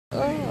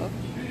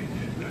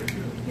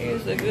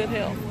Here's the good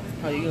health.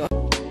 Oh, you go.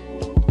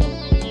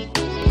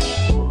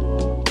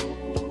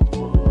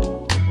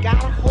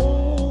 Got a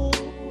hold.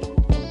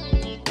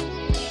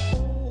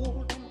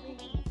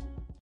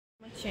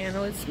 My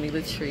channel, it's me,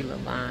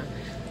 Naturalee'LaTree.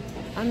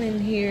 I'm in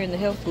here in the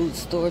health food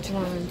store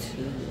trying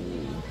to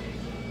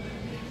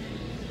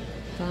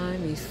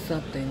find me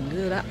something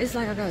good. It's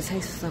like I gotta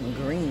taste something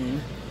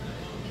green.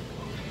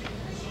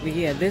 But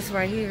yeah, this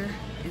right here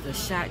is a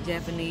shot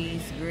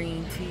Japanese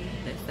green tea.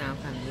 That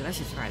sounds kind of good. I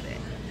should try that.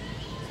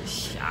 It's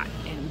a shot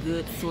and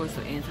good source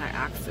of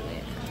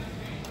antioxidant.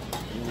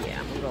 Yeah,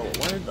 I'm gonna go with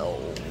one of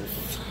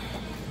those.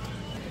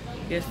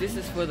 Yes, this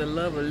is for the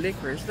love of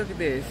licorice. Look at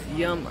this.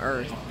 Yum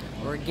Earth.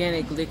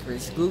 Organic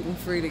licorice.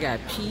 Gluten-free. They got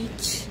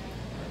peach,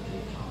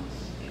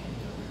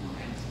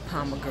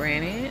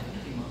 pomegranate,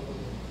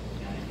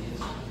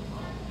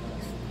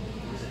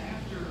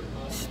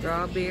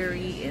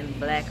 strawberry, and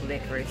black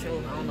licorice. Oh,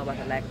 I don't know about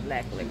the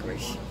black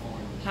licorice.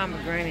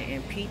 Pomegranate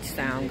and peach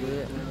sound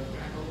good.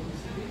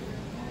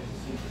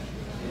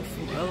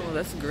 Oh,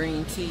 that's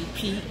green tea.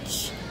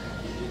 Peach,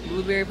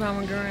 blueberry,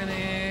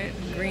 pomegranate,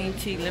 green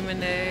tea,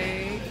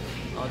 lemonade.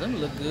 Oh, them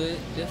look good.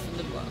 Just in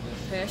the bottom.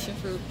 Passion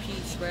fruit,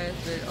 peach,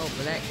 raspberry. Oh,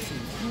 black tea.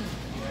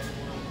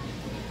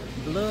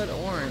 Blood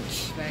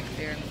orange back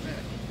there in the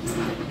back.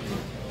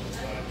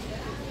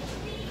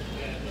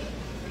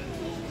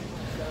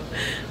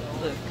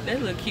 Look,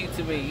 that look cute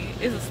to me.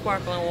 It's a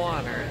sparkling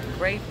water.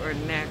 Grape or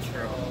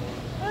natural.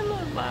 That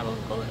little bottle,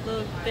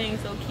 little thing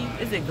so cute.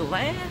 Is it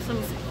glass? Let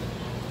me see.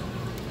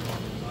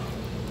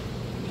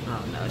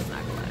 Oh no, it's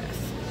not glass.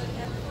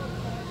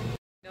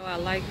 You know, I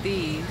like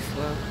these.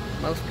 Well,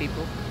 most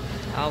people.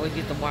 I always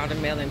get the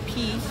watermelon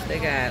peach. They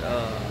got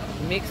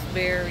mixed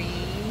berry,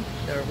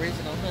 the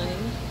original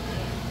honey.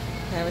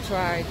 Haven't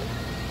tried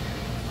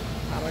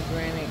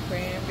pomegranate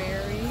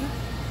cranberry,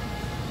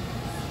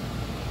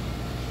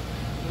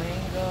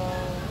 mango,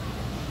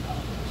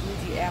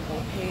 Fuji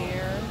apple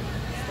pear,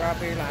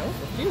 strawberry lime.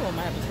 There's a few of them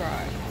I have to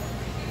try.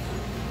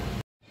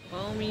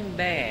 Foaming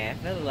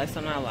bath. That looks like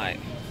something I like.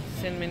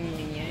 Cinnamon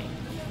yang,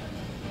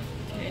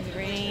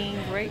 tangerine,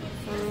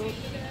 grapefruit.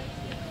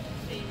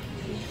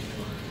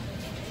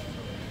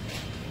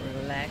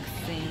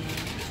 Relaxing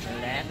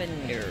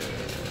lavender.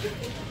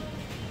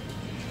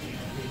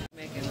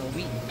 Making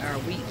our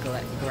wheat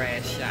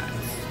grass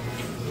shots.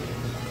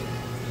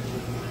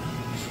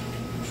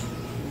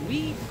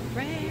 Wheat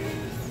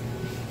grass.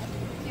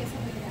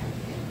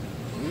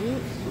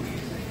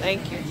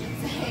 Thank you.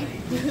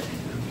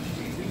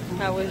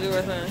 How was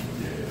yours, huh?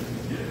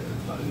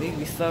 These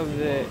be so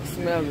good.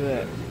 Smell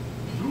good.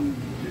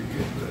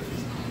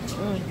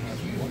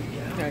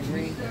 Got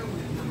green.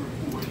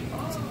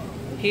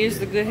 Here's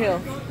the good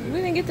health. We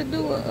didn't get to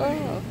do it.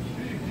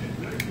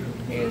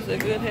 Here's the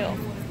good health.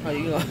 Oh,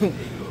 you go.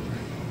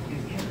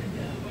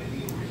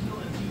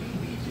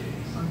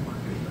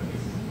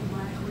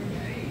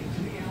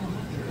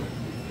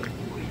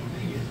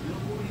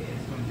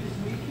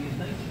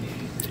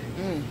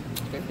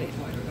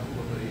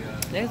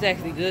 That's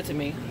actually good to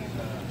me.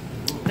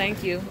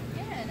 Thank you.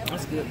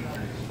 That's good.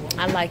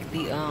 I like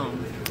the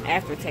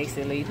aftertaste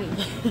it leaves too.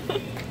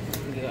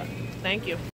 Good. Thank you.